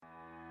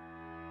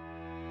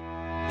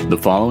The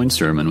following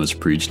sermon was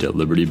preached at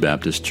Liberty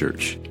Baptist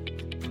Church.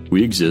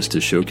 We exist to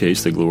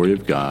showcase the glory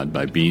of God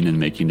by being and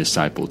making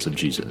disciples of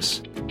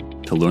Jesus.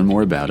 To learn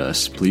more about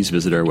us, please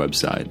visit our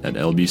website at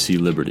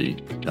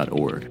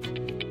lbcliberty.org.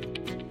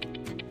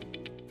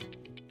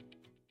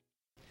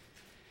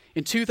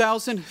 In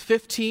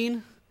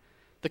 2015,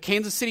 the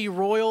Kansas City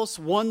Royals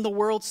won the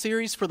World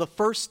Series for the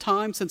first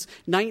time since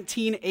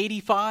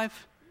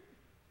 1985.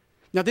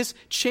 Now, this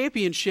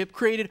championship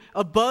created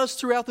a buzz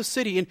throughout the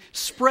city and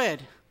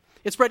spread.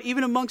 It spread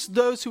even amongst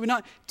those who would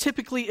not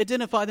typically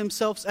identify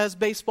themselves as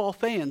baseball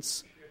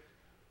fans.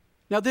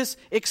 Now, this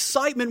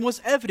excitement was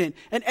evident.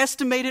 An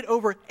estimated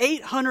over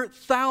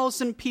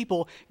 800,000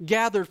 people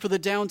gathered for the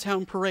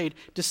downtown parade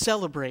to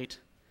celebrate.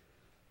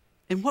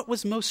 And what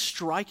was most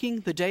striking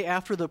the day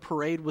after the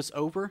parade was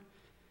over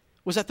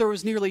was that there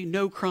was nearly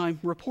no crime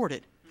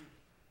reported.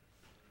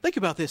 Think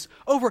about this.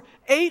 Over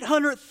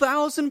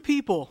 800,000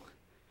 people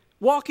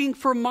walking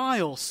for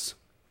miles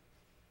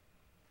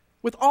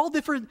with all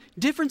different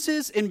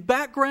differences in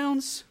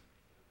backgrounds,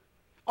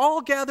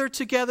 all gathered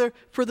together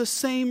for the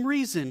same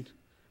reason,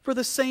 for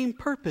the same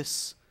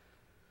purpose.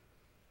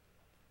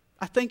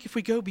 I think if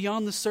we go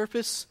beyond the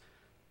surface,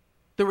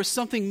 there was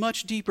something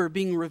much deeper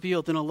being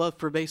revealed than a love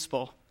for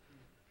baseball.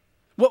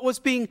 What was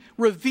being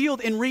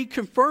revealed and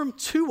reconfirmed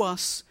to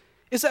us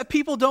is that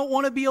people don't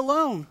want to be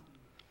alone.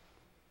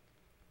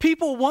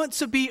 People want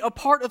to be a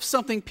part of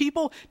something.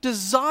 People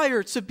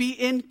desire to be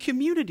in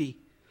community.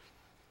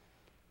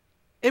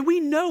 And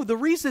we know the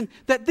reason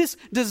that this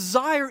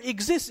desire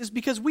exists is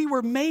because we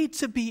were made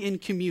to be in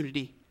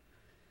community.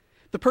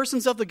 The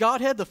persons of the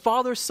Godhead, the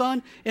Father,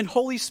 Son, and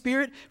Holy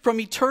Spirit, from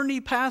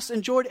eternity past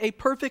enjoyed a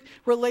perfect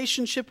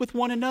relationship with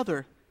one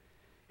another.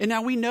 And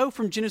now we know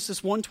from Genesis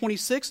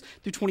 1:26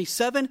 through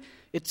 27,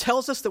 it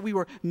tells us that we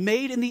were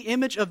made in the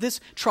image of this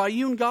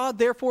triune God.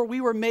 Therefore, we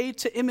were made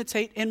to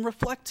imitate and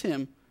reflect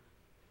Him.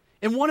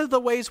 And one of the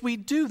ways we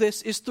do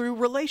this is through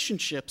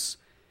relationships.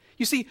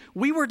 You see,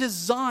 we were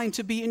designed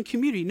to be in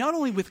community, not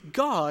only with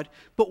God,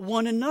 but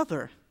one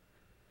another.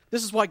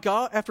 This is why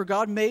God, after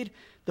God made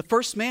the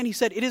first man, He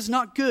said, "It is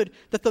not good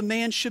that the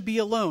man should be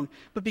alone."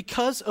 But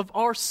because of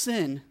our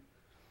sin,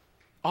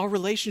 our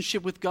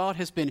relationship with God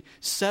has been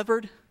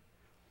severed.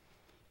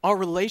 Our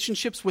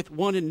relationships with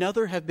one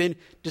another have been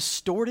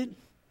distorted.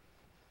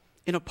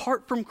 And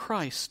apart from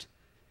Christ,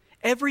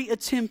 every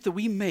attempt that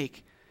we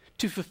make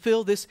to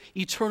fulfill this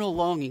eternal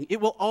longing, it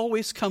will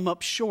always come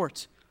up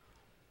short.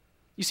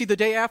 You see, the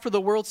day after the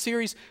World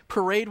Series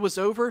parade was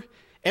over,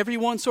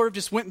 everyone sort of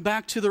just went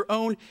back to their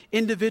own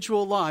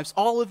individual lives.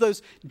 All of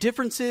those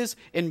differences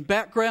and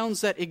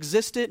backgrounds that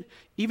existed,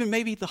 even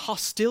maybe the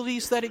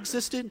hostilities that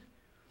existed,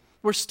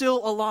 were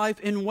still alive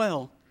and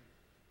well.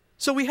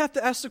 So we have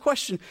to ask the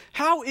question,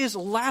 how is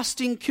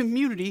lasting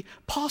community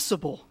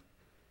possible?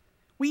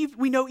 We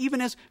know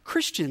even as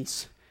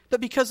Christians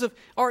that because of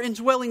our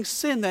indwelling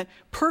sin, that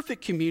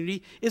perfect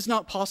community is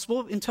not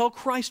possible until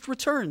Christ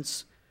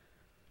returns.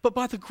 But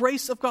by the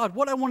grace of God,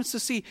 what I want us to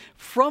see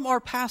from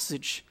our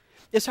passage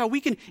is how we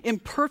can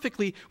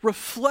imperfectly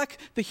reflect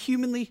the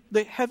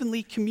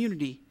heavenly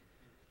community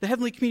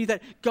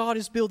that God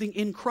is building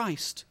in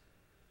Christ.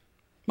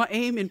 My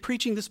aim in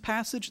preaching this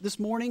passage this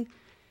morning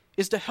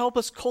is to help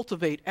us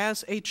cultivate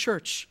as a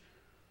church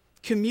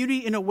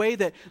community in a way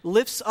that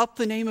lifts up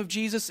the name of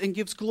Jesus and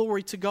gives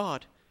glory to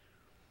God.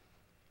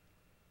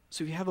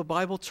 So if you have a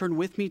Bible, turn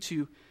with me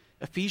to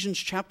Ephesians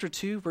chapter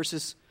 2,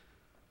 verses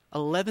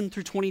 11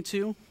 through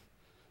 22.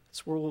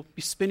 That's where we'll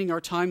be spending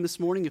our time this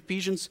morning.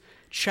 Ephesians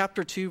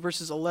chapter 2,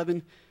 verses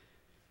 11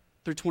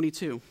 through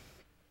 22.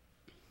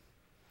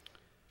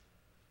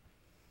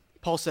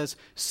 Paul says,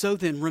 "So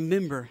then,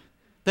 remember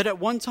that at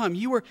one time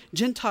you were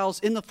Gentiles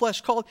in the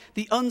flesh, called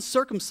the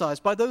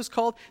uncircumcised, by those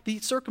called the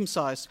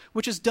circumcised,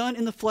 which is done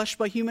in the flesh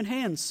by human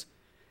hands.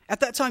 At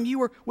that time you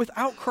were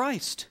without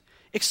Christ,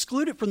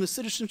 excluded from the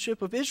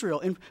citizenship of Israel,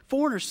 and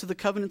foreigners to the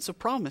covenants of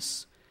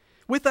promise,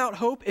 without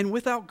hope and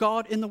without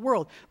God in the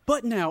world.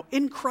 But now,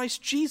 in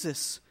Christ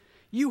Jesus,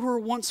 you who were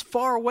once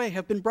far away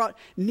have been brought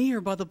near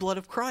by the blood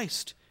of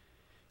Christ.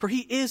 For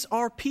He is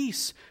our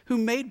peace, who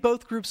made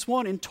both groups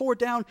one and tore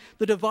down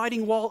the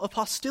dividing wall of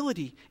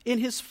hostility. In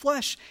His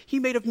flesh, He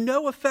made of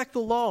no effect the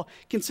law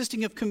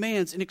consisting of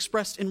commands and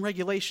expressed in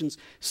regulations,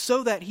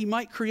 so that He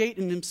might create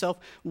in Himself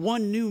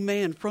one new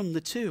man from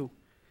the two,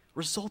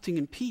 resulting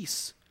in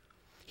peace.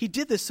 He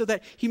did this so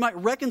that He might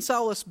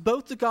reconcile us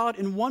both to God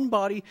in one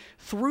body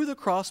through the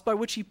cross, by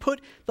which He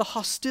put the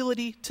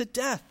hostility to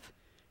death.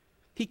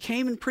 He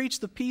came and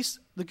preached the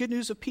good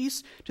news of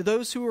peace to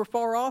those who are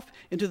far off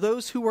and to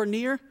those who are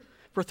near.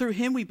 For through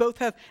Him we both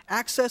have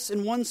access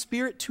in one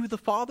Spirit to the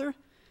Father.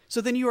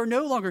 So then you are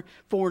no longer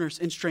foreigners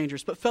and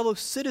strangers, but fellow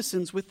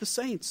citizens with the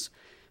saints,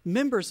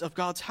 members of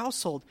God's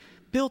household,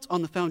 built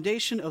on the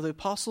foundation of the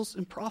apostles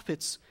and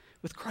prophets,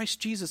 with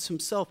Christ Jesus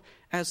Himself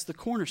as the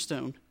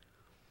cornerstone.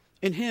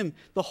 In Him,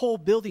 the whole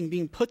building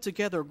being put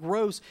together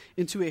grows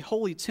into a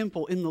holy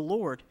temple in the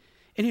Lord.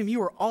 In Him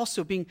you are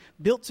also being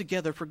built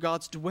together for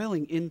God's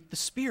dwelling in the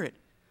Spirit.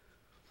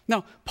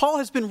 Now, Paul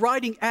has been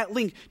writing at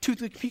length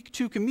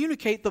to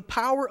communicate the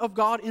power of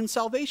God in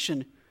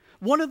salvation.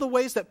 One of the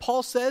ways that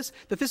Paul says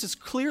that this is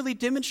clearly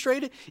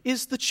demonstrated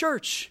is the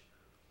church.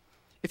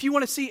 If you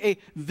want to see a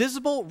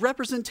visible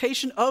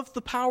representation of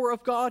the power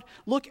of God,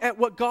 look at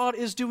what God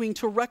is doing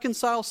to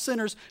reconcile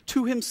sinners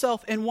to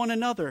himself and one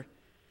another.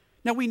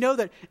 Now, we know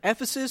that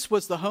Ephesus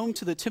was the home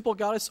to the temple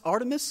goddess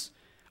Artemis.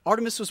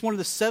 Artemis was one of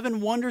the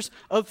 7 wonders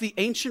of the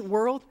ancient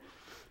world.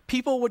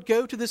 People would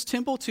go to this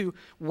temple to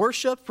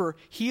worship for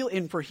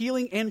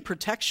healing and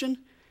protection.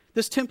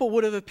 This temple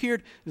would have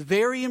appeared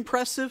very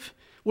impressive,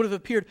 would have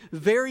appeared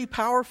very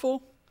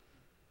powerful.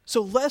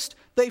 So lest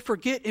they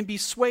forget and be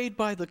swayed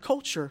by the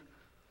culture,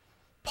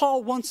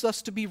 Paul wants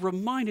us to be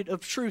reminded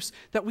of truths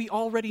that we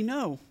already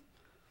know.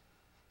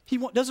 He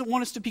doesn't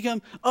want us to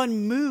become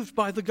unmoved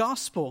by the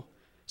gospel.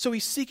 So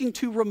he's seeking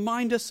to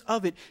remind us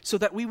of it so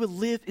that we would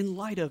live in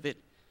light of it.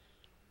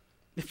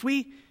 If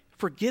we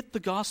forget the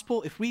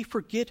gospel, if we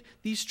forget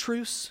these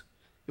truths,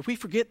 if we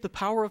forget the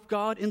power of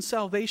God in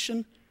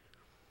salvation,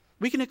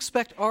 we can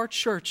expect our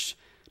church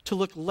to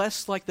look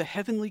less like the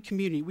heavenly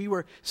community we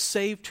were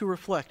saved to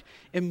reflect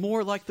and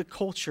more like the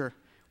culture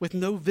with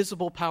no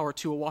visible power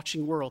to a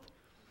watching world.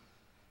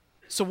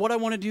 So what I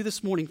want to do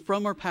this morning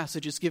from our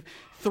passage is give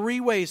 3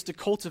 ways to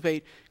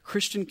cultivate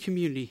Christian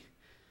community.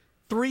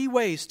 3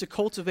 ways to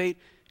cultivate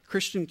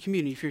Christian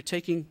community. If you're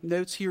taking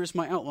notes, here is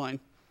my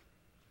outline.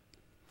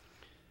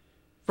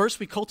 First,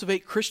 we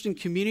cultivate Christian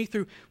community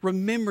through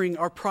remembering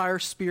our prior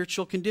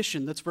spiritual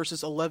condition. That's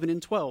verses 11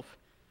 and 12.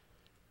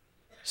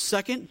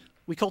 Second,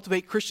 we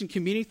cultivate Christian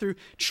community through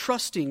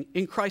trusting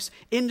in Christ's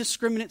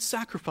indiscriminate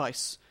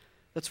sacrifice.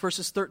 That's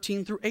verses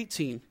 13 through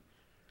 18.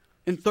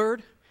 And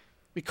third,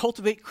 we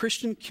cultivate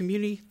Christian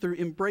community through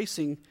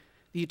embracing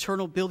the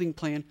eternal building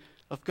plan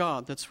of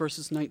God. That's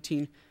verses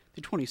 19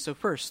 through 20. So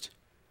first,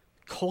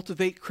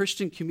 cultivate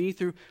Christian community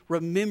through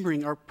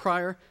remembering our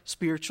prior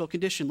spiritual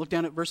condition. Look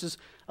down at verses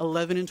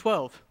 11 and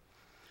 12.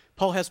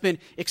 Paul has been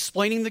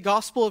explaining the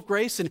gospel of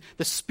grace and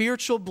the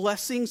spiritual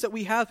blessings that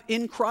we have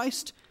in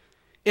Christ.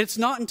 It's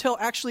not until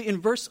actually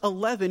in verse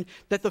 11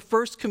 that the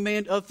first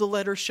command of the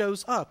letter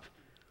shows up.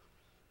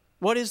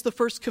 What is the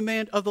first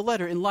command of the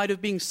letter in light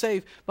of being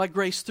saved by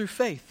grace through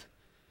faith?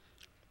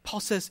 Paul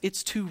says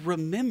it's to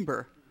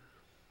remember.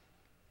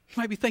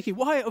 You might be thinking,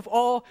 why of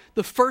all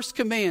the first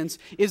commands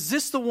is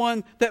this the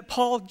one that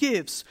Paul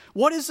gives?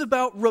 What is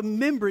about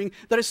remembering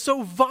that is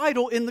so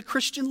vital in the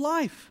Christian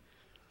life?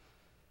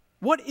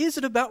 What is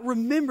it about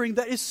remembering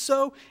that is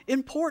so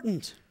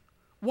important?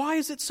 Why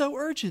is it so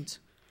urgent?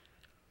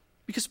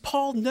 Because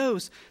Paul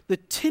knows the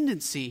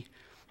tendency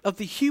of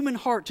the human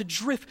heart to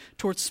drift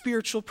towards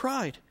spiritual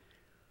pride.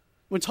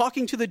 When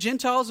talking to the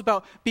Gentiles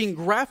about being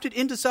grafted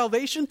into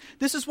salvation,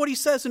 this is what he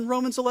says in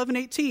Romans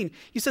 11:18.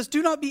 He says,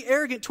 "Do not be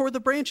arrogant toward the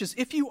branches.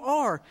 If you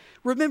are,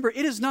 remember,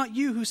 it is not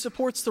you who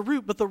supports the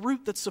root, but the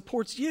root that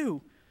supports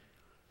you."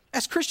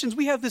 As Christians,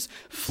 we have this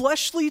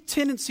fleshly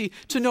tendency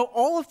to know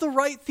all of the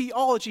right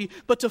theology,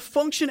 but to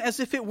function as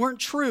if it weren't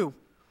true.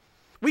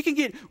 We can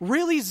get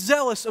really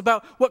zealous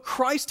about what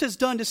Christ has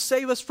done to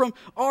save us from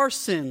our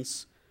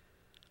sins,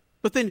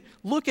 but then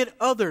look at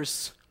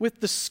others with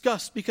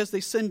disgust because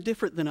they sin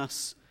different than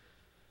us.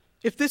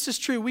 If this is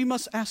true, we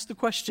must ask the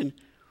question,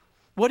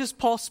 what does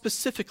Paul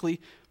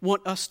specifically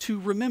want us to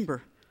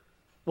remember?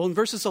 Well, in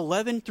verses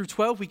 11 through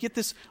 12, we get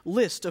this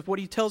list of what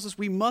he tells us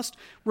we must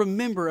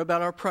remember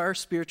about our prior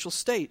spiritual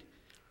state.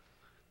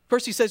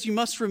 First, he says you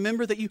must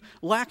remember that you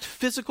lacked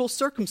physical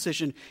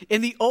circumcision.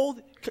 In the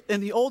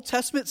Old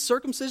Testament,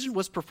 circumcision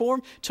was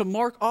performed to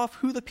mark off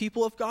who the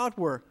people of God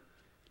were.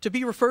 To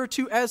be referred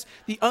to as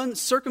the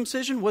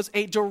uncircumcision was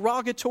a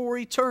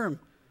derogatory term.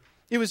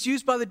 It was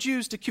used by the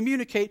Jews to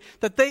communicate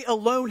that they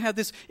alone had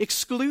this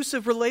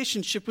exclusive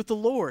relationship with the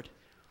Lord.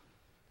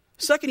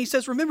 Second, he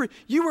says, remember,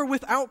 you were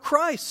without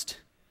Christ.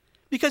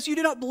 Because you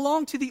did not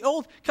belong to the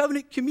old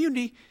covenant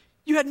community,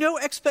 you had no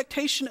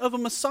expectation of a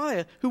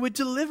Messiah who would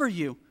deliver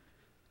you.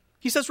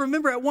 He says,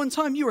 remember, at one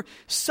time you were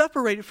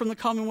separated from the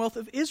commonwealth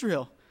of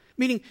Israel,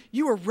 meaning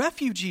you were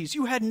refugees.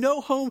 You had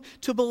no home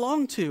to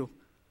belong to.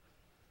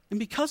 And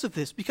because of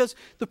this, because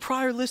the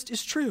prior list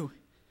is true,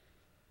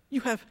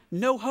 you have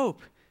no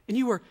hope and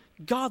you are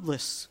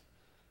godless.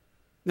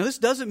 Now, this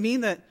doesn't mean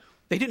that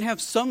they didn't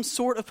have some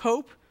sort of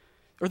hope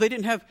or they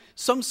didn't have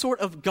some sort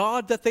of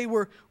God that they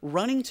were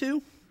running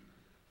to.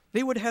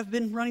 They would have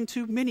been running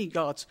to many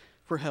gods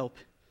for help.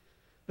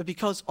 But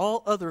because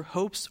all other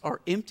hopes are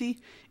empty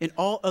and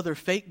all other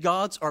fake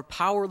gods are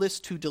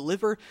powerless to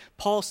deliver,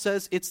 Paul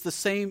says it's the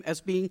same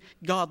as being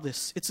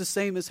godless. It's the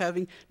same as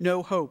having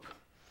no hope.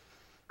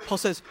 Paul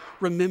says,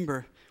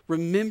 remember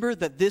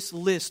that this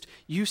list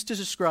used to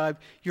describe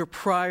your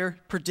prior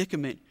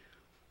predicament.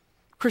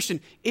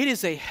 Christian, it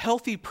is a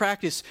healthy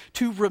practice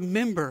to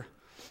remember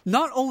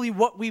not only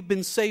what we've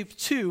been saved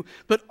to,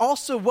 but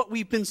also what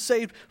we've been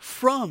saved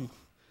from.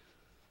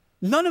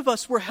 None of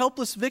us were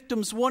helpless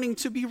victims wanting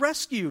to be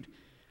rescued.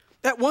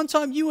 At one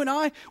time, you and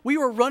I, we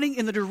were running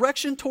in the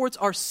direction towards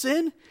our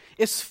sin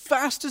as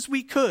fast as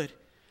we could.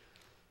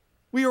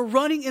 We were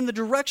running in the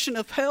direction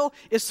of hell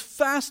as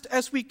fast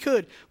as we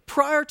could.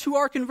 Prior to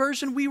our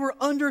conversion, we were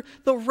under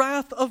the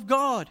wrath of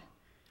God.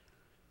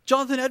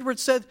 Jonathan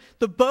Edwards said,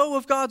 the bow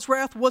of God's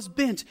wrath was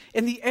bent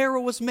and the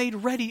arrow was made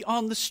ready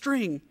on the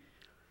string.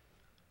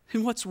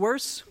 And what's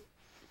worse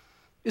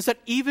is that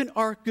even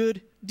our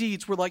good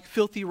deeds were like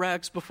filthy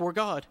rags before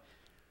God.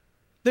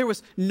 There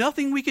was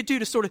nothing we could do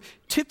to sort of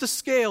tip the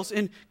scales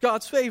in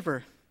God's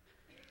favor.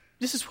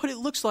 This is what it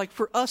looks like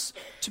for us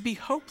to be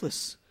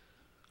hopeless.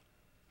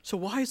 So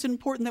why is it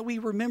important that we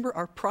remember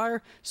our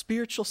prior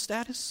spiritual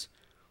status?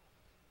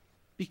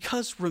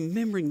 Because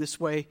remembering this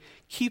way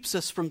keeps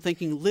us from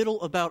thinking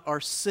little about our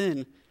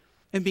sin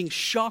and being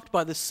shocked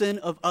by the sin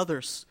of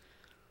others.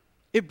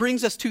 It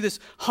brings us to this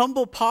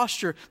humble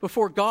posture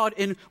before God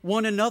and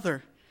one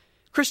another.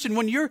 Christian,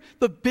 when you're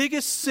the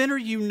biggest sinner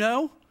you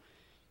know,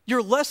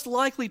 you're less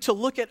likely to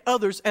look at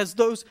others as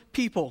those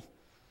people.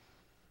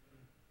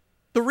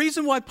 The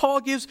reason why Paul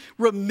gives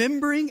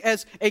remembering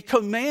as a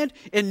command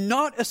and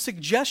not a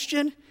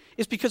suggestion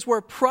is because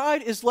where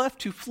pride is left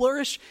to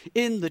flourish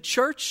in the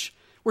church,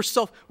 where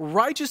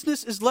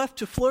self-righteousness is left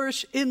to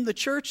flourish in the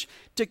church,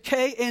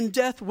 decay and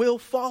death will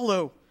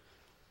follow.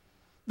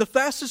 The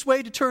fastest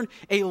way to turn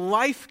a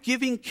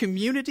life-giving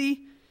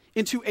community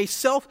into a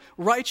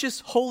self-righteous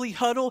holy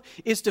huddle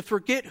is to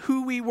forget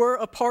who we were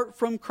apart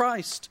from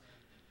Christ.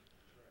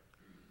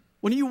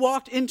 When you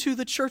walked into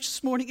the church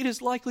this morning, it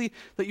is likely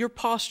that your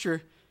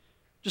posture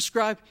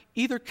described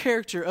either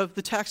character of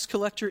the tax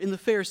collector and the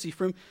Pharisee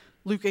from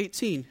Luke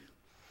 18.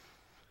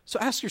 So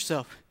ask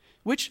yourself,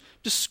 which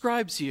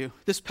describes you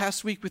this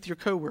past week with your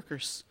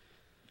coworkers?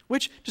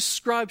 Which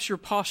describes your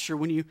posture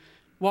when you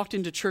walked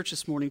into church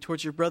this morning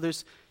towards your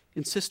brothers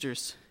and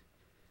sisters?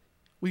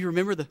 Will you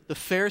remember the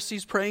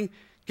Pharisees praying,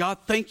 God,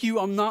 thank you,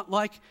 I'm not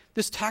like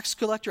this tax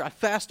collector. I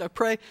fast, I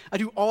pray, I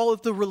do all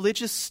of the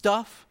religious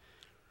stuff.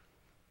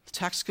 The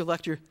tax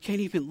collector can't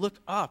even look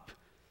up,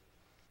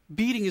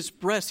 beating his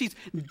breast. He's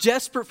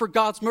desperate for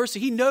God's mercy.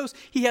 He knows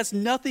he has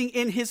nothing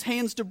in his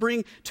hands to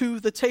bring to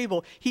the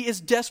table. He is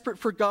desperate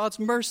for God's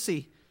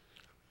mercy.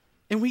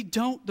 And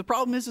the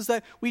problem is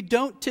that we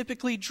don't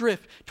typically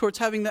drift towards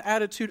having the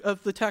attitude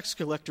of the tax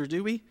collector,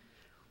 do we?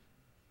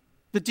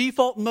 The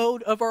default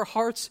mode of our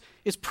hearts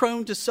is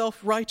prone to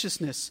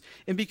self-righteousness.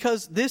 And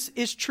because this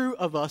is true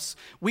of us,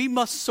 we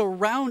must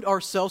surround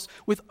ourselves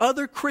with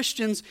other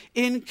Christians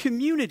in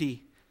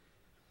community.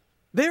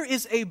 There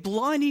is a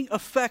blinding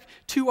effect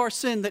to our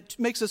sin that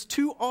makes us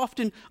too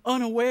often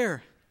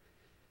unaware.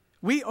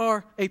 We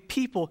are a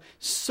people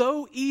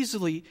so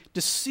easily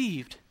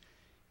deceived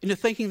into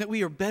thinking that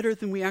we are better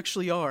than we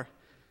actually are.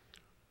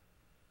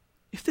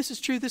 If this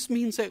is true, this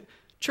means that,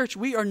 church,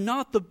 we are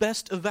not the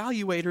best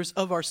evaluators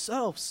of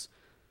ourselves.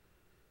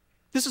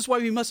 This is why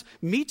we must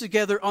meet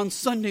together on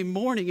Sunday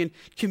morning in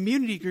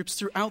community groups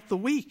throughout the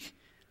week.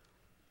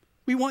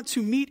 We want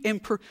to meet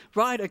and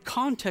provide a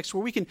context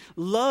where we can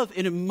love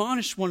and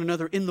admonish one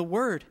another in the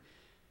Word.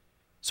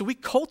 So we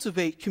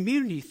cultivate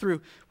community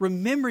through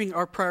remembering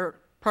our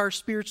prior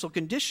spiritual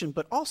condition,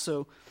 but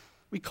also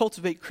we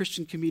cultivate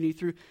Christian community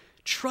through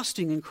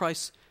trusting in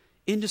Christ's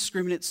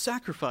indiscriminate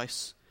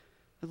sacrifice.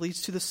 That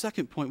leads to the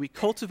second point. We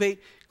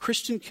cultivate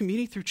Christian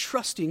community through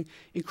trusting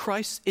in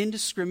Christ's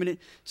indiscriminate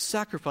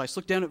sacrifice.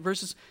 Look down at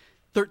verses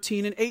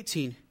 13 and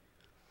 18.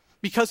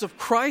 Because of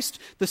Christ,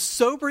 the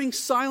sobering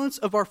silence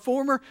of our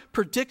former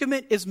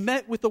predicament is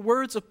met with the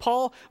words of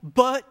Paul,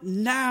 but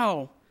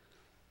now.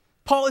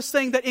 Paul is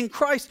saying that in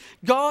Christ,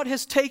 God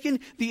has taken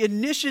the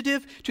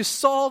initiative to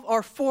solve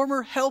our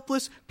former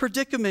helpless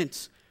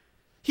predicament.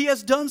 He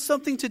has done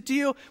something to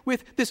deal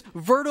with this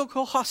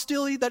vertical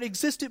hostility that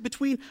existed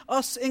between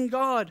us and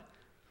God.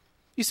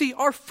 You see,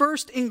 our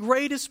first and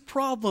greatest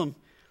problem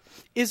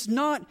is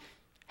not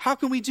how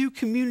can we do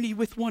community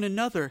with one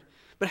another,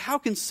 but how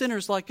can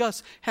sinners like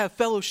us have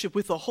fellowship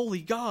with a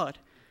holy God?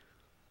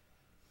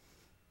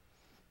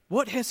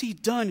 What has he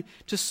done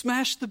to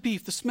smash the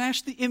beef, to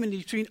smash the enmity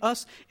between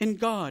us and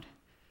God?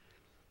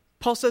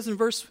 Paul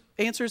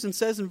answers and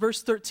says in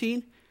verse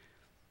 13,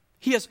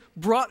 he has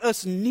brought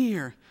us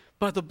near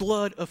by the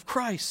blood of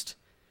Christ.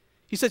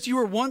 He says, you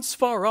were once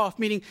far off,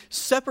 meaning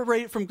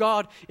separated from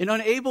God and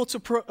unable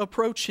to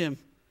approach him.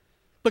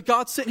 But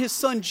God sent his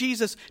son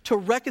Jesus to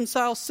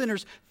reconcile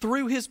sinners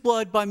through his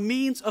blood by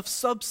means of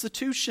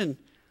substitution.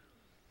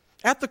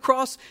 At the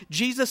cross,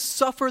 Jesus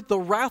suffered the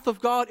wrath of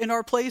God in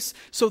our place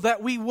so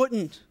that we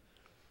wouldn't.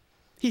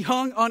 He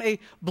hung on a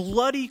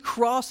bloody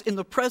cross in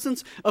the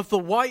presence of the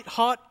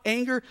white-hot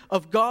anger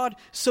of God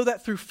so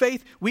that through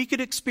faith we could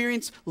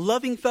experience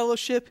loving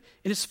fellowship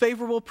in his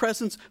favorable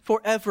presence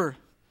forever.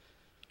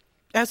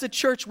 As a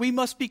church, we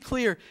must be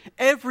clear,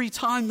 every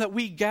time that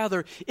we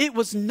gather, it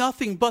was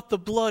nothing but the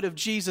blood of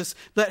Jesus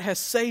that has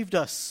saved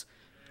us.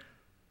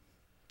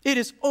 It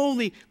is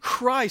only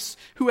Christ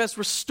who has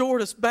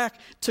restored us back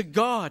to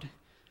God.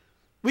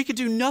 We could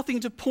do nothing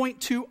to point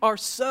to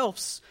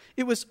ourselves.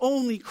 It was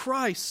only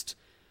Christ.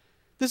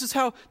 This is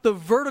how the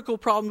vertical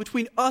problem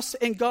between us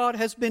and God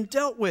has been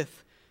dealt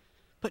with.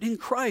 But in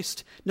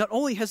Christ, not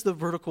only has the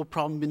vertical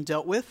problem been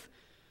dealt with,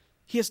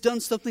 He has done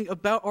something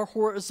about our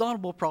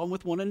horizontal problem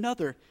with one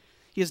another.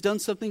 He has done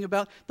something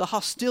about the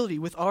hostility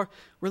with our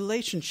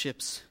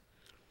relationships.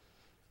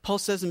 Paul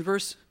says in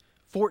verse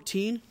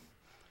 14,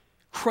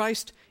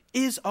 Christ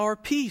is our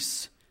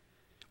peace.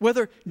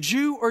 Whether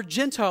Jew or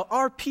Gentile,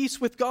 our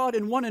peace with God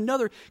and one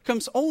another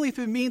comes only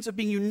through means of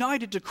being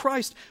united to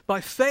Christ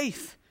by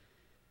faith.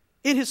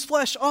 In his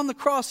flesh on the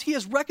cross, he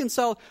has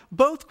reconciled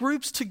both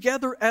groups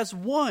together as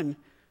one.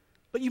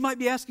 But you might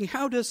be asking,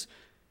 how does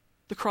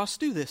the cross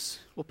do this?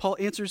 Well, Paul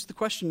answers the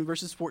question in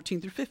verses 14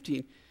 through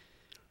 15.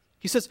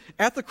 He says,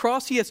 at the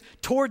cross, he has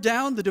tore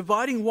down the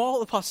dividing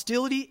wall of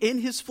hostility in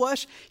his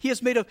flesh. He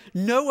has made of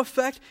no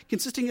effect,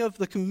 consisting of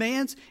the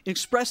commands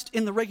expressed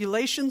in the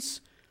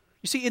regulations.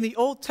 You see, in the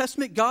Old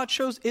Testament, God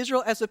chose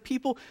Israel as a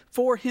people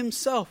for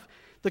himself.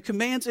 The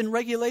commands and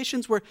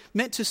regulations were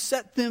meant to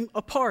set them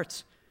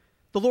apart.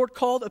 The Lord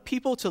called a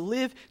people to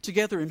live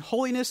together in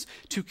holiness,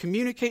 to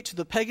communicate to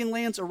the pagan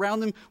lands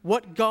around them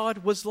what God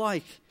was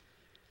like.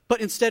 But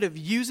instead of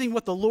using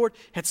what the Lord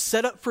had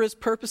set up for his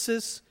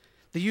purposes,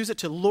 they use it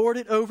to lord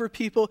it over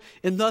people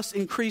and thus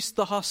increase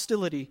the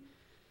hostility.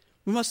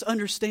 We must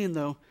understand,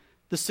 though,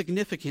 the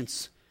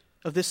significance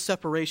of this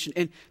separation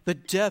and the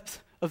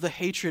depth of the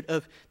hatred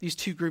of these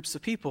two groups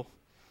of people.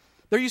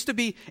 There used to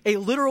be a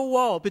literal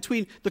wall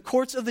between the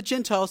courts of the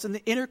Gentiles and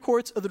the inner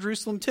courts of the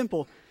Jerusalem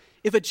temple.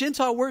 If a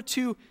Gentile were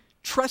to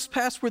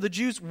trespass where the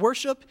Jews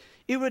worship,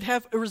 it would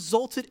have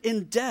resulted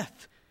in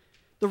death.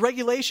 The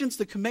regulations,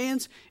 the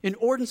commands, and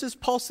ordinances,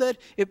 Paul said,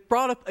 it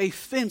brought up a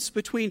fence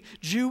between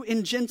Jew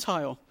and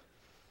Gentile.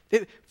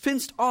 It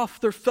fenced off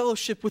their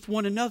fellowship with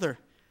one another.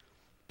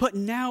 But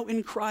now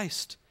in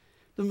Christ,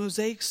 the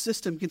Mosaic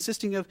system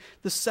consisting of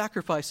the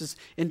sacrifices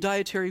and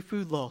dietary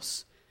food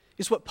laws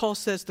is what Paul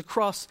says the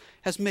cross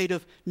has made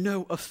of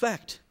no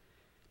effect.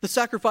 The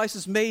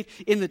sacrifices made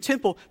in the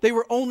temple, they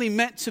were only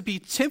meant to be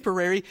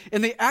temporary,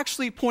 and they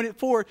actually pointed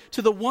forward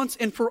to the once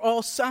and for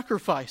all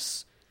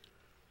sacrifice.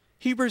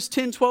 Hebrews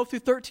 10:12 through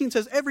 13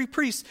 says, every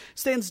priest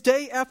stands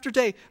day after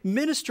day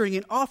ministering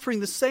and offering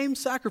the same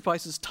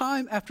sacrifices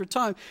time after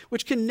time,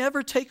 which can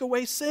never take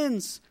away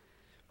sins.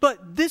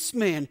 But this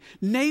man,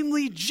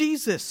 namely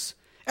Jesus,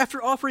 after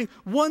offering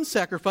one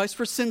sacrifice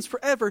for sins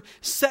forever,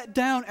 sat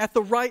down at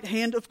the right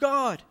hand of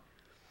God.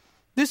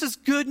 This is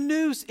good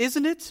news,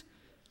 isn't it?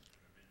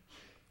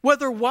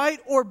 Whether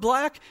white or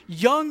black,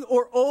 young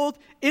or old,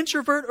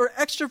 introvert or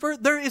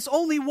extrovert, there is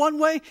only one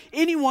way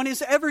anyone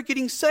is ever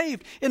getting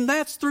saved, and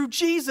that's through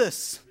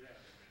Jesus.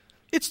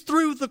 It's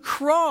through the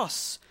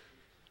cross.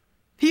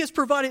 He has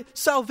provided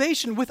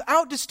salvation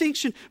without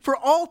distinction for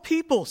all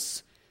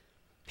peoples.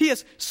 He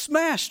has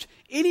smashed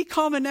any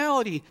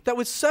commonality that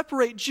would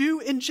separate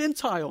Jew and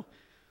Gentile.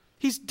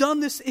 He's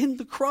done this in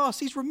the cross.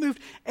 He's removed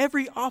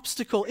every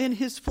obstacle in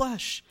his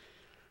flesh.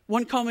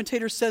 One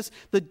commentator says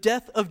the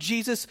death of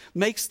Jesus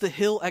makes the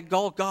hill at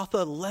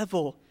Golgotha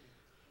level.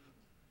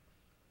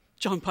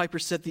 John Piper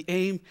said the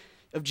aim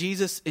of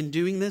Jesus in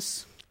doing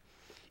this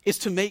is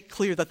to make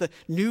clear that the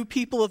new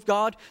people of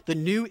God, the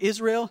new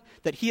Israel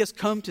that he has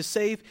come to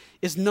save,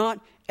 is not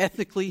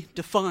ethnically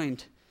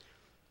defined.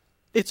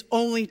 It's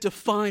only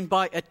defined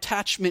by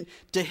attachment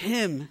to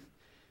him.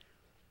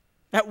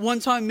 At one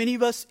time, many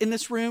of us in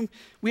this room,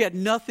 we had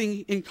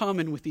nothing in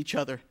common with each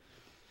other.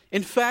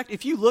 In fact,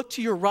 if you look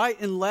to your right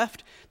and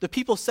left, the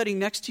people sitting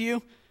next to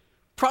you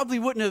probably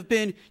wouldn't have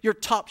been your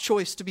top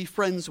choice to be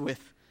friends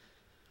with.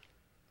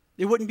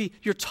 It wouldn't be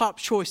your top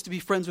choice to be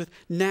friends with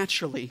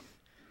naturally.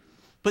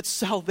 But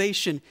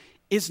salvation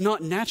is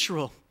not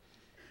natural.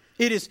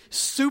 It is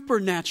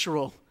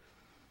supernatural.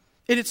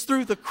 It is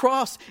through the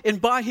cross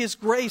and by his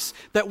grace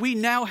that we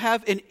now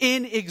have an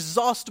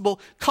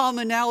inexhaustible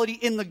commonality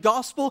in the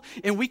gospel,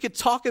 and we could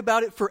talk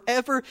about it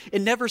forever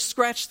and never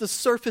scratch the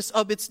surface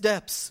of its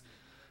depths.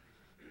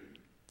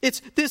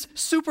 It's this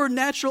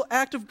supernatural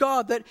act of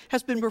God that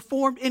has been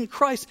performed in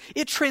Christ.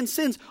 It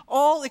transcends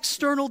all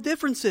external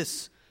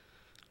differences.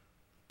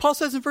 Paul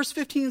says in verse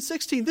 15 and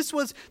 16, this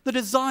was the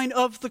design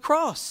of the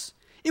cross.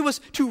 It was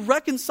to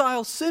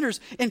reconcile sinners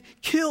and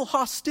kill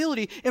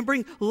hostility and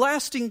bring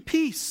lasting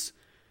peace.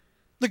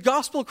 The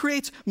gospel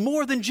creates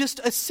more than just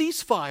a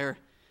ceasefire.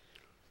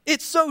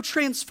 It so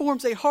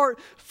transforms a heart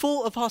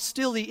full of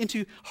hostility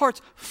into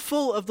hearts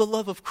full of the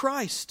love of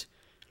Christ.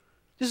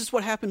 This is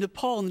what happened to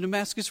Paul on the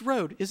Damascus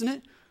Road, isn't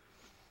it?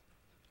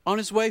 On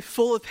his way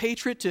full of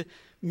hatred to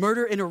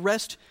murder and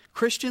arrest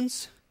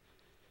Christians.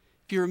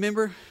 If you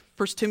remember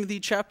 1 Timothy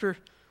chapter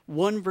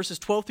 1, verses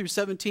 12 through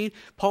 17,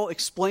 Paul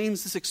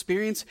explains this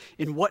experience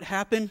and what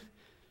happened.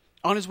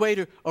 On his way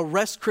to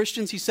arrest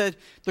Christians, he said,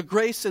 the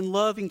grace and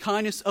love and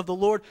kindness of the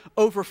Lord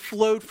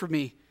overflowed for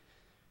me.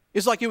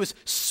 It's like it was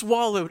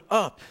swallowed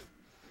up.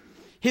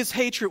 His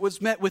hatred was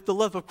met with the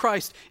love of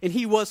Christ, and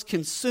he was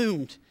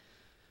consumed.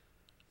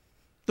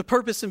 The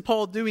purpose in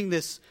God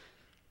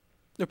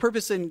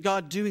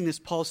doing this,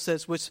 Paul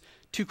says, was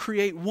to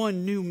create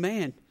one new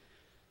man.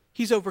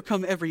 He's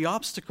overcome every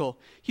obstacle.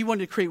 He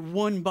wanted to create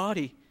one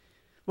body.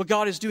 What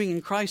God is doing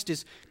in Christ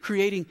is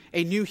creating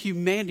a new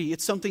humanity.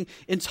 It's something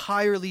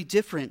entirely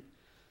different.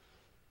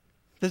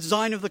 The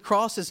design of the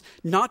cross is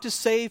not to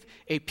save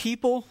a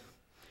people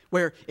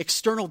where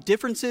external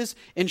differences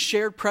and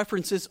shared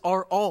preferences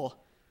are all.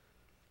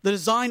 The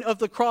design of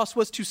the cross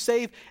was to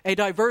save a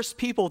diverse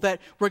people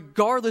that,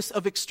 regardless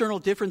of external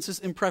differences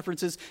and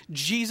preferences,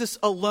 Jesus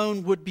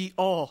alone would be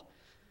all.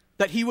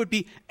 That he would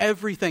be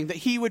everything. That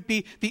he would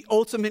be the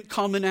ultimate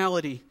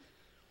commonality.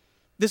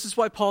 This is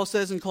why Paul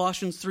says in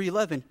Colossians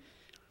 3:11,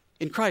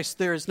 in Christ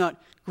there is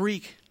not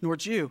Greek nor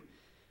Jew,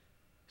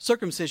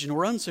 circumcision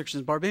or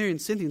uncircumcision, barbarian,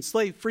 Scythian,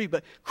 slave, free,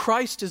 but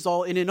Christ is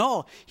all and in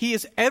all. He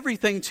is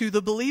everything to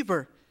the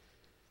believer.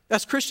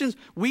 As Christians,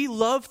 we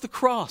love the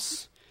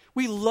cross.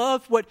 We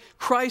love what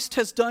Christ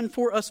has done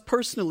for us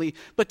personally,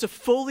 but to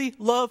fully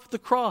love the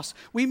cross,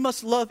 we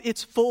must love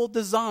its full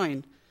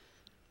design.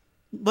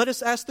 Let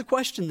us ask the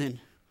question then.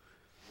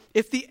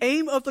 If the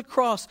aim of the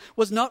cross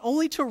was not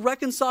only to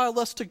reconcile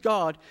us to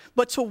God,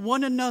 but to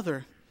one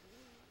another,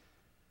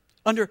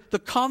 under the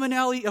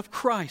commonality of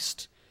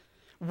Christ,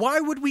 why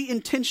would we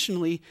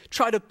intentionally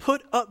try to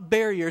put up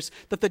barriers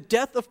that the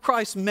death of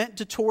Christ meant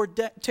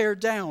to tear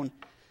down?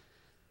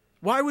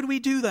 Why would we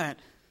do that?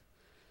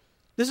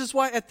 This is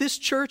why at this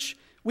church,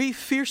 we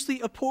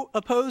fiercely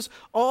oppose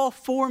all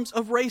forms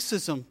of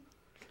racism.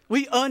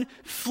 We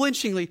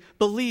unflinchingly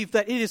believe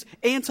that it is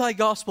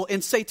anti-gospel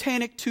and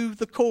satanic to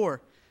the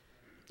core.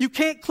 You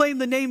can't claim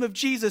the name of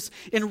Jesus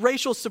and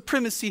racial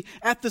supremacy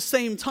at the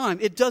same time.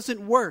 It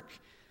doesn't work.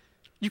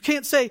 You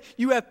can't say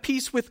you have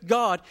peace with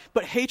God,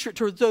 but hatred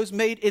towards those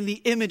made in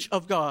the image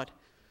of God.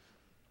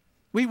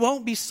 We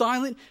won't be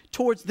silent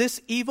towards this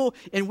evil,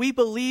 and we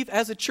believe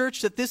as a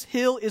church that this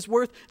hill is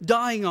worth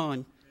dying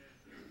on.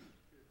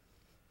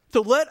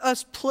 So let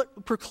us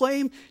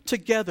proclaim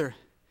together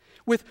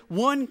with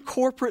one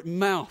corporate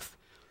mouth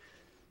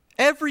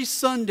every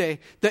Sunday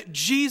that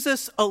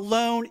Jesus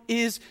alone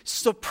is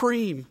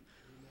supreme.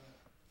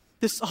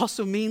 This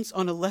also means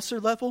on a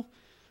lesser level,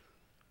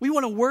 we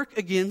want to work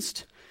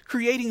against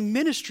creating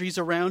ministries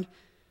around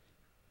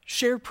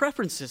shared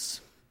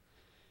preferences.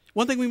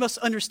 One thing we must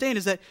understand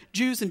is that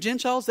Jews and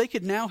Gentiles, they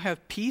could now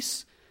have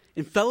peace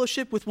and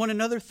fellowship with one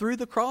another through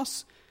the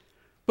cross.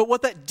 But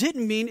what that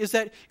didn't mean is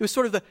that it was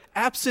sort of the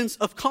absence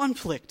of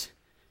conflict.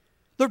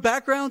 Their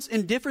backgrounds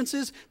and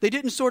differences, they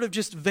didn't sort of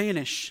just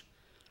vanish.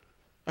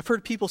 I've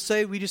heard people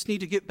say we just need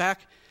to get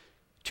back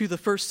to the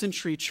first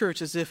century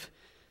church as if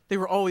they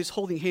were always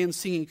holding hands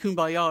singing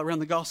Kumbaya around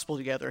the gospel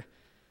together.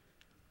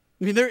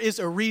 I mean, there is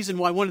a reason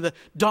why one of the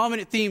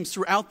dominant themes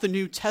throughout the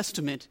New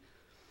Testament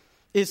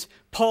is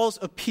Paul's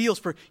appeals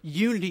for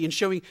unity and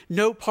showing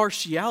no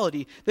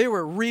partiality. There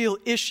were real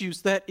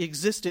issues that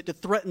existed to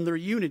threaten their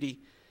unity.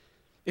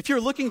 If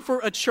you're looking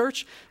for a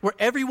church where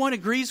everyone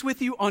agrees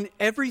with you on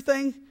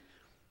everything,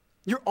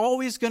 you're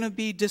always going to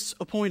be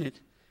disappointed.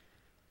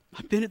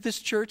 I've been at this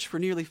church for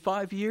nearly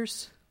 5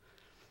 years,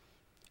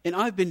 and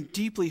I've been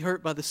deeply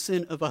hurt by the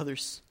sin of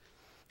others.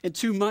 And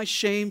to my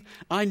shame,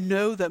 I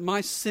know that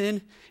my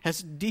sin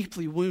has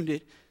deeply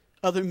wounded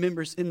other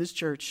members in this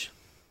church.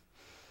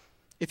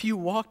 If you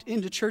walked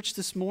into church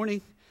this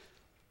morning,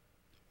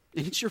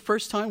 and it's your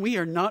first time, we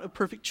are not a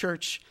perfect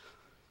church.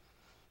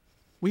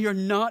 We are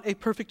not a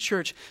perfect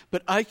church,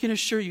 but I can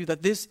assure you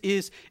that this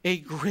is a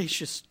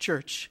gracious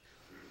church.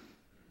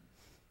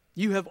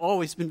 You have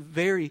always been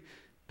very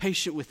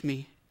patient with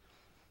me,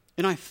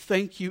 and I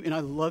thank you and I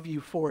love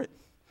you for it.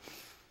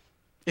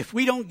 If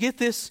we don't get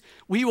this,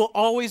 we will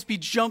always be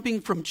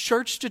jumping from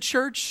church to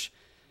church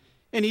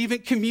and even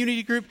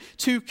community group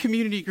to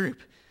community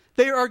group.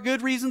 There are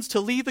good reasons to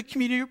leave a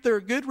community group. There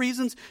are good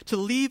reasons to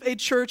leave a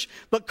church,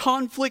 but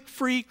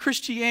conflict-free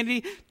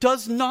Christianity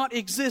does not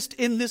exist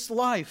in this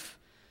life.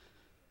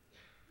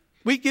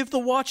 We give the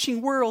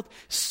watching world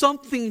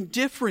something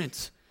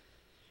different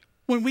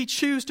when we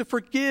choose to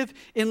forgive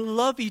and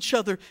love each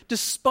other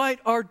despite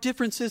our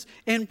differences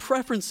and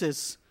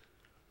preferences.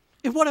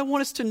 And what I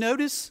want us to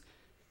notice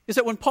is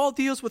that when Paul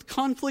deals with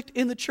conflict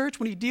in the church,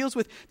 when he deals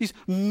with these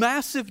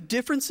massive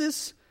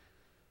differences,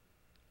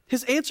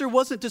 his answer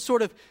wasn't to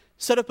sort of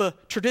set up a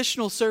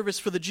traditional service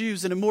for the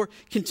Jews and a more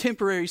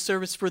contemporary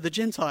service for the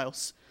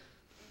Gentiles.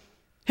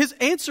 His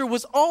answer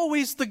was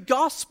always the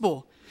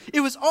gospel.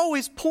 It was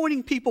always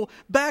pointing people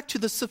back to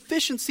the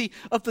sufficiency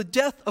of the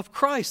death of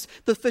Christ,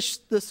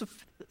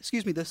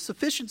 the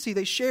sufficiency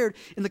they shared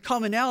in the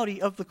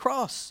commonality of the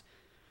cross.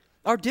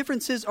 Our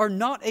differences are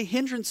not a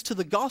hindrance to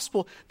the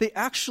gospel. They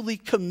actually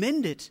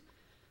commend it.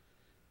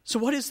 So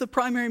what is the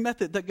primary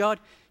method that God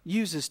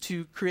uses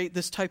to create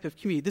this type of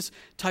community, this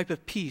type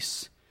of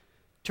peace,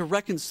 to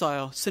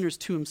reconcile sinners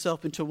to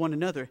himself and to one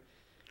another?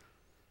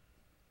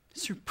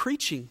 It's through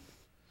preaching.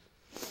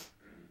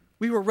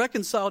 We were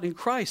reconciled in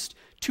Christ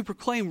to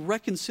proclaim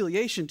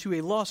reconciliation to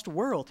a lost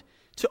world,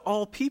 to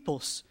all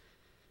peoples.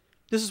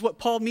 This is what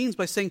Paul means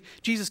by saying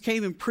Jesus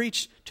came and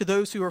preached to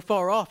those who are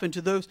far off and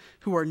to those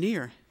who are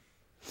near.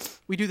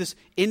 We do this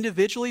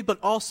individually, but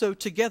also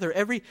together.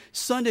 Every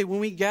Sunday when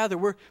we gather,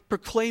 we're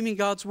proclaiming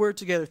God's word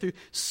together through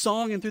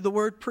song and through the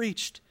word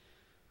preached.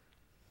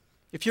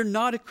 If you're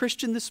not a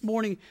Christian this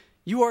morning,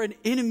 you are an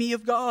enemy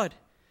of God.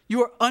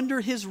 You are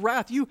under his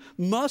wrath. You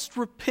must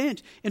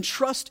repent and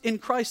trust in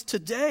Christ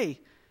today.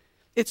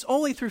 It's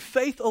only through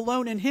faith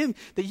alone in him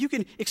that you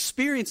can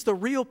experience the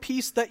real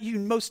peace that you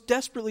most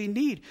desperately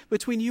need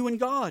between you and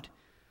God.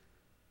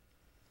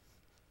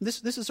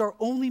 This is our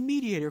only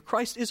mediator.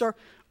 Christ is our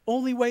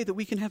only way that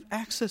we can have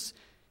access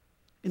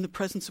in the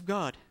presence of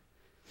God.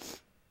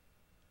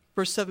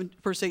 Verse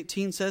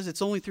 18 says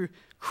it's only through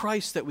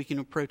Christ that we can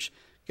approach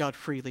God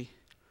freely.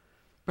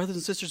 Brothers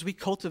and sisters, we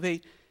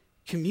cultivate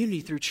community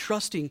through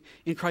trusting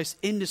in Christ's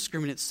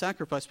indiscriminate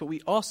sacrifice, but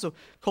we also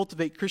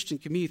cultivate Christian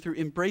community through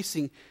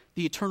embracing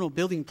the eternal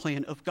building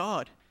plan of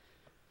God.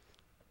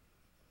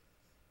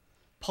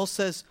 Paul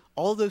says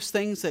all those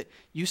things that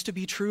used to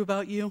be true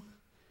about you,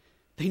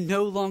 they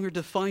no longer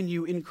define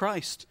you in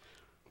Christ.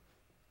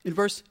 In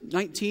verse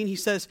 19, he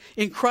says,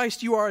 in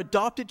Christ you are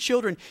adopted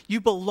children.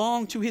 You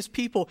belong to his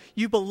people.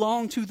 You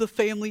belong to the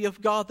family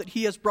of God that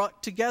he has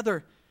brought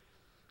together.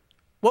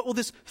 What will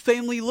this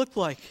family look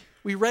like?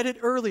 We read it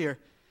earlier,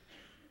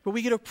 but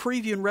we get a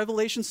preview in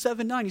Revelation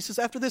 7:9. He says,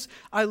 after this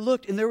I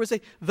looked, and there was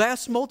a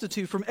vast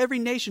multitude from every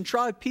nation,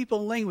 tribe, people,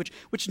 and language,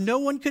 which no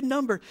one could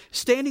number,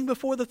 standing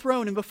before the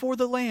throne and before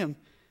the Lamb.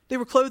 They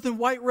were clothed in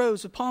white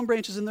robes with palm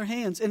branches in their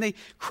hands, and they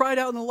cried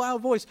out in a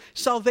loud voice,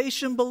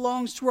 salvation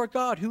belongs to our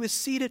God, who is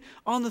seated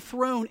on the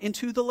throne and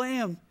to the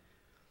Lamb.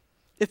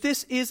 If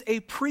this is a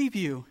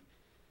preview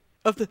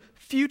of the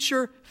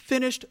future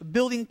finished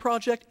building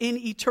project in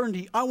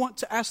eternity, I want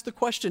to ask the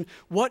question,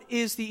 what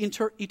is the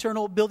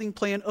eternal building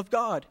plan of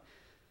God?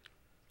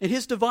 In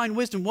his divine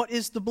wisdom, what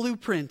is the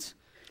blueprint?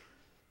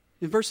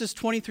 In verses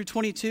 20 through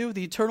 22,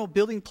 the eternal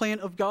building plan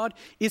of God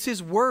is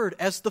his word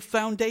as the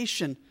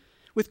foundation,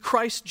 with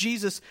Christ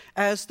Jesus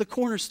as the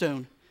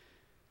cornerstone.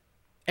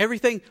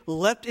 Everything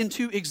leapt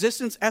into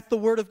existence at the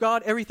word of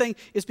God. Everything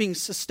is being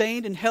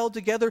sustained and held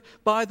together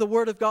by the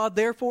word of God.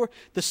 Therefore,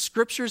 the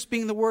scriptures,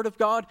 being the word of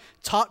God,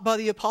 taught by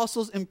the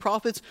apostles and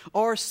prophets,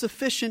 are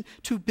sufficient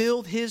to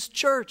build his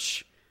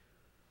church.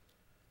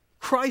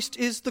 Christ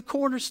is the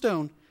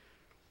cornerstone.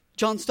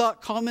 John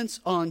Stott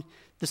comments on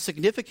the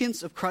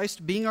significance of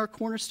Christ being our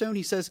cornerstone.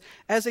 He says,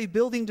 as a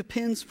building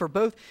depends for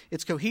both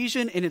its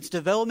cohesion and its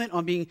development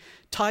on being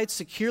tied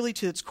securely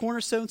to its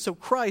cornerstone, so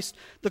Christ,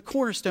 the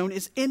cornerstone,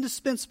 is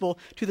indispensable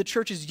to the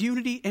church's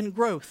unity and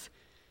growth.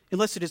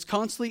 Unless it is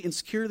constantly and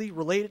securely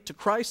related to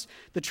Christ,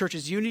 the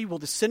church's unity will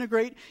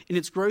disintegrate and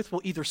its growth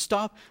will either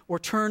stop or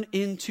turn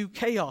into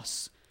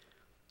chaos.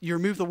 You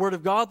remove the word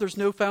of God, there's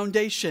no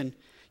foundation.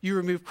 You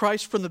remove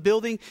Christ from the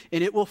building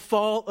and it will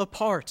fall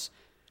apart.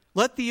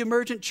 Let the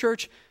emergent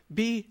church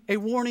be a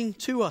warning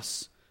to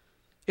us.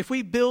 If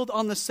we build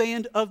on the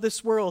sand of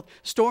this world,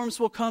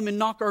 storms will come and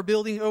knock our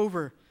building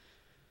over.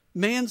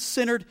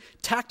 Man-centered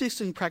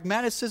tactics and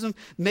pragmatism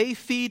may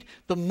feed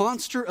the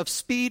monster of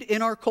speed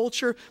in our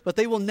culture, but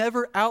they will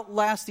never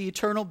outlast the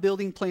eternal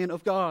building plan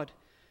of God.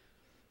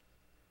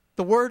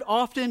 The word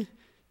often,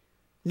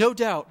 no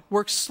doubt,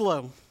 works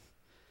slow,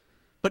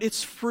 but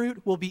its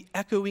fruit will be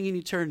echoing in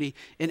eternity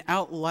and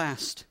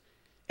outlast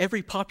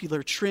every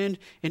popular trend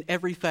and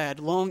every fad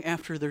long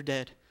after they're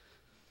dead.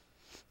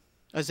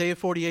 Isaiah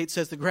 48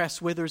 says, the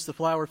grass withers, the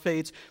flower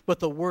fades, but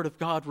the word of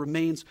God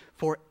remains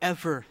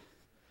forever.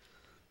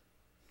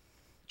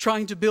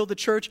 Trying to build the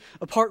church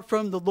apart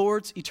from the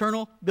Lord's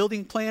eternal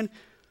building plan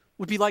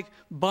would be like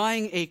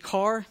buying a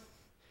car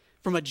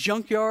from a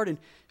junkyard and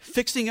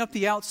fixing up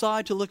the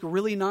outside to look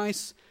really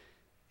nice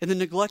and then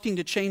neglecting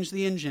to change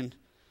the engine.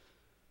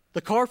 The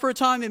car for a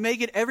time, it may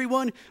get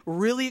everyone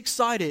really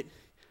excited.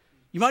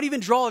 You might even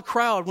draw a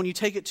crowd when you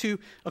take it to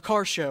a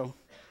car show.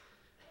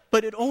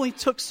 But it only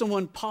took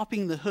someone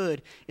popping the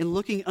hood and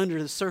looking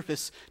under the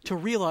surface to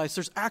realize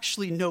there's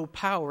actually no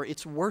power.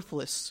 It's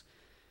worthless.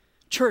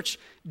 Church,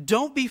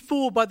 don't be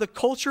fooled by the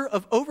culture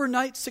of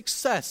overnight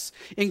success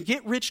and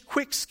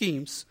get-rich-quick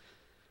schemes.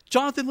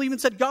 Jonathan Leeman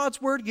said,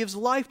 God's word gives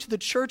life to the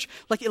church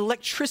like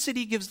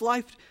electricity gives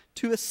life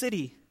to a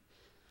city.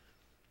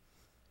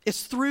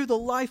 It's through the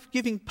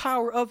life-giving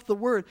power of the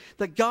word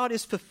that God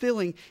is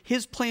fulfilling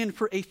his plan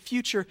for a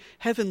future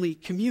heavenly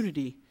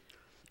community.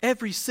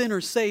 Every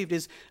sinner saved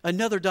is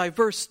another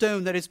diverse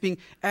stone that is being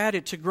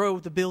added to grow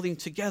the building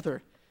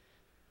together.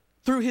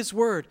 Through his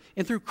word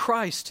and through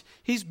Christ,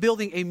 he's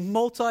building a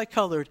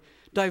multicolored,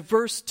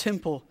 diverse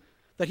temple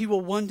that he will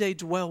one day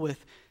dwell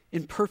with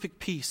in perfect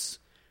peace.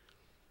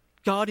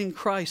 God in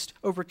Christ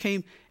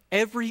overcame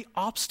every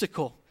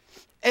obstacle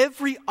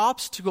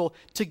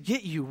to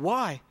get you.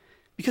 Why?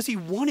 Because he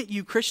wanted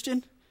you,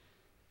 Christian.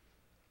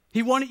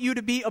 He wanted you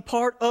to be a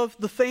part of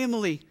the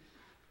family.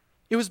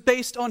 It was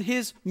based on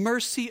his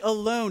mercy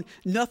alone,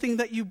 nothing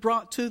that you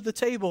brought to the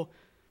table.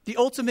 The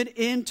ultimate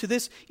end to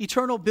this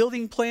eternal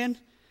building plan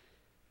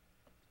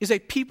is a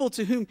people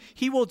to whom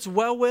he will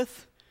dwell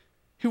with,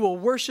 who will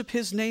worship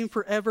his name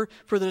forever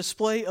for the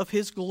display of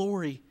his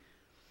glory.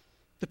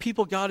 The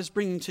people God is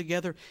bringing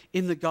together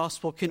in the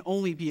gospel can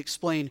only be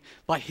explained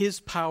by his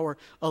power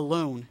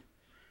alone.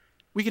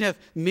 We can have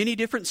many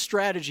different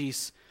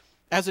strategies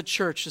as a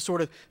church to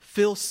sort of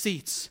fill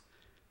seats.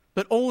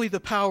 But only the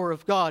power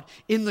of God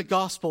in the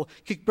gospel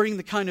could bring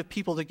the kind of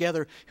people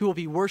together who will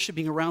be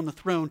worshiping around the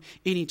throne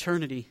in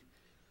eternity.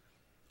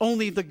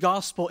 Only the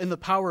gospel and the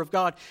power of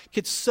God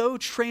could so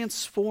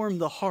transform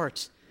the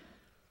heart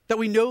that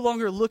we no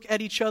longer look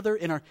at each other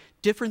in our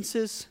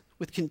differences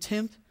with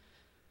contempt,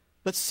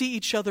 but see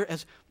each other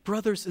as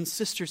brothers and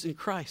sisters in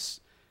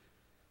Christ.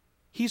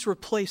 He's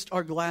replaced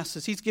our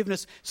glasses. He's given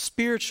us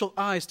spiritual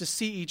eyes to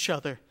see each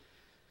other.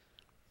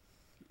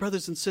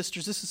 Brothers and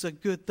sisters, this is a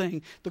good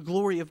thing. The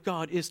glory of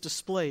God is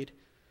displayed.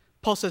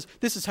 Paul says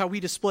this is how we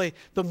display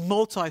the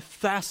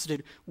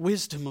multifaceted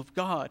wisdom of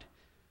God.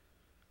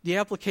 The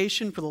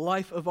application for the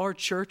life of our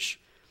church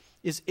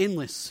is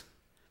endless.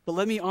 But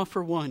let me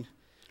offer one.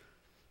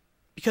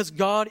 Because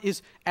God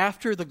is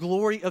after the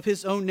glory of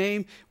his own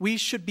name, we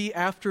should be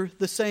after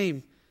the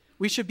same.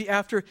 We should be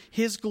after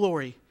his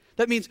glory.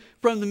 That means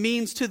from the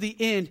means to the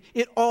end,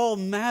 it all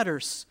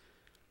matters.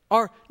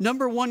 Our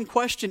number one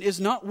question is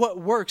not what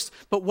works,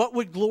 but what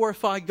would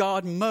glorify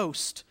God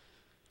most.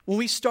 When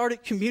we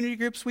started community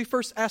groups, we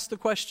first asked the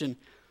question,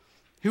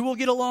 who will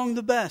get along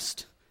the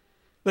best?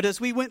 But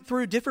as we went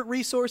through different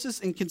resources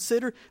and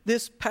consider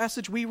this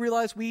passage, we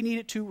realized we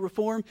needed to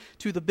reform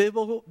to the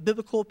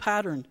biblical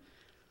pattern.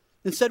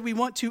 Instead, we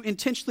want to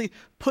intentionally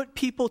put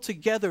people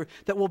together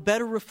that will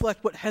better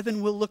reflect what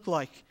heaven will look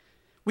like.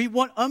 We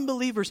want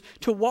unbelievers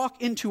to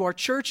walk into our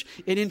church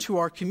and into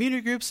our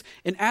community groups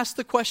and ask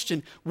the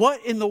question,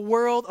 what in the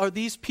world are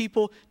these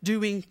people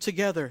doing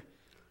together?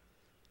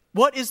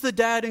 What is the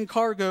dad in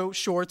cargo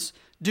shorts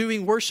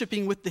doing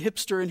worshiping with the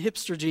hipster in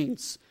hipster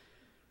jeans?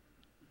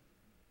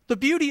 The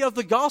beauty of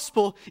the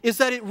gospel is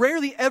that it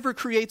rarely ever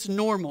creates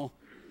normal.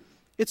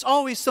 It's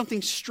always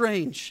something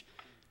strange.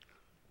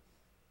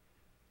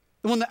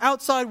 And when the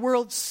outside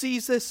world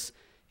sees this,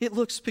 it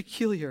looks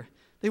peculiar.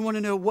 They want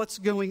to know what's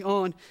going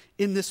on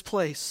in this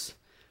place.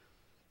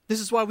 This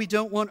is why we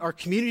don't want our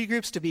community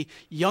groups to be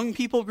young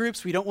people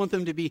groups. We don't want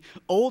them to be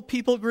old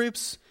people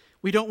groups.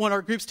 We don't want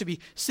our groups to be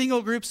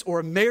single groups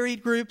or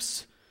married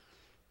groups.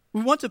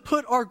 We want to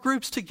put our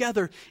groups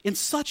together in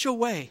such a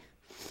way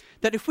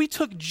that if we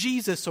took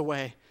Jesus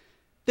away,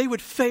 they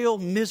would fail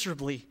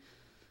miserably.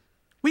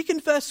 We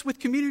confess with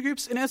community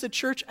groups and as a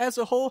church as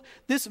a whole,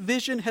 this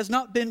vision has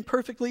not been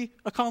perfectly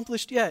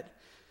accomplished yet.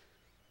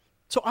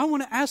 So I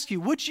want to ask you,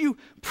 would you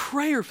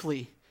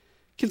prayerfully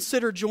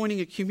consider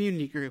joining a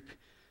community group?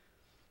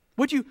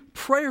 Would you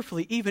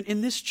prayerfully, even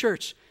in this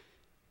church,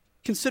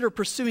 consider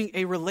pursuing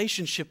a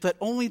relationship that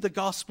only the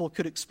gospel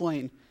could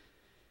explain?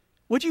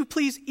 Would you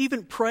please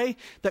even pray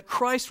that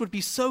Christ would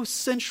be so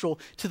central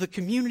to the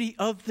community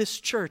of this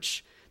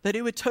church that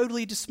it would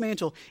totally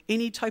dismantle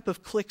any type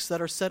of cliques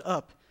that are set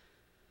up?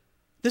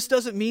 This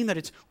doesn't mean that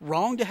it's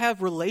wrong to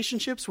have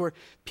relationships where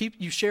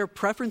you share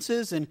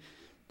preferences and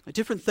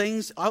different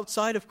things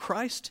outside of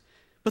Christ,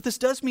 but this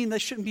does mean they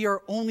shouldn't be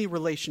our only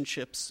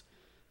relationships.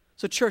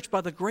 So church,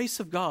 by the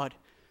grace of God,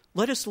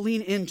 let us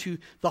lean into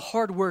the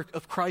hard work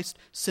of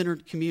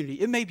Christ-centered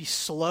community. It may be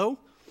slow,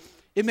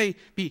 it may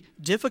be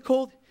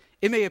difficult,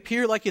 it may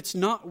appear like it's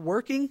not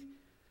working,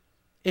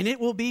 and it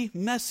will be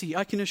messy,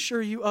 I can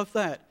assure you of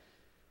that.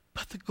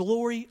 But the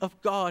glory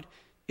of God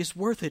is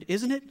worth it,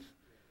 isn't it?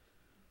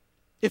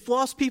 If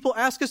lost people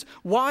ask us,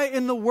 why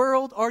in the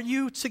world are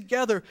you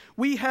together?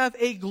 We have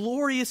a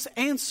glorious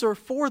answer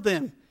for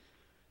them.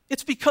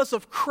 It's because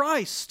of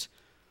Christ.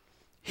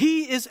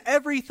 He is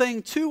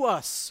everything to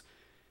us.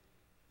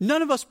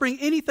 None of us bring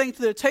anything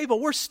to the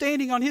table. We're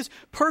standing on his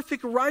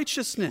perfect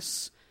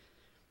righteousness.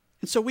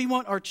 And so we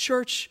want our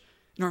church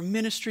and our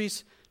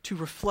ministries to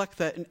reflect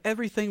that in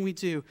everything we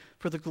do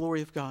for the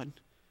glory of God.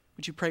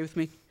 Would you pray with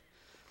me?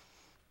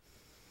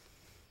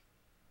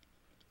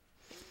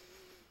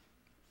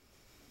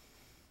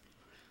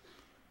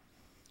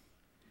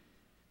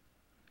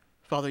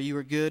 Father, you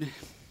are good.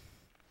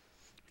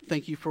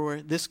 Thank you for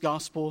this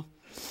gospel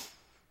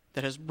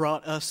that has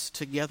brought us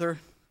together.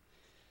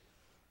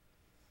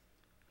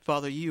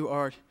 Father, you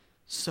are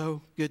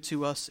so good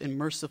to us and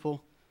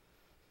merciful.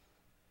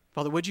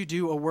 Father, would you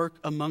do a work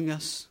among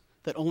us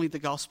that only the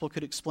gospel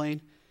could explain?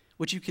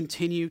 Would you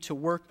continue to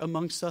work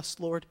amongst us,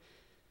 Lord?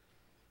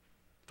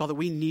 Father,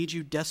 we need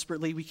you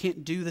desperately. We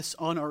can't do this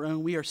on our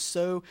own. We are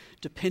so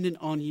dependent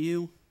on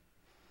you.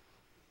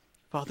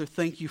 Father,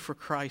 thank you for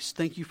Christ.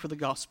 Thank you for the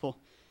gospel.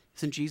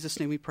 It's in Jesus'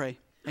 name we pray.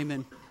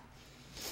 Amen.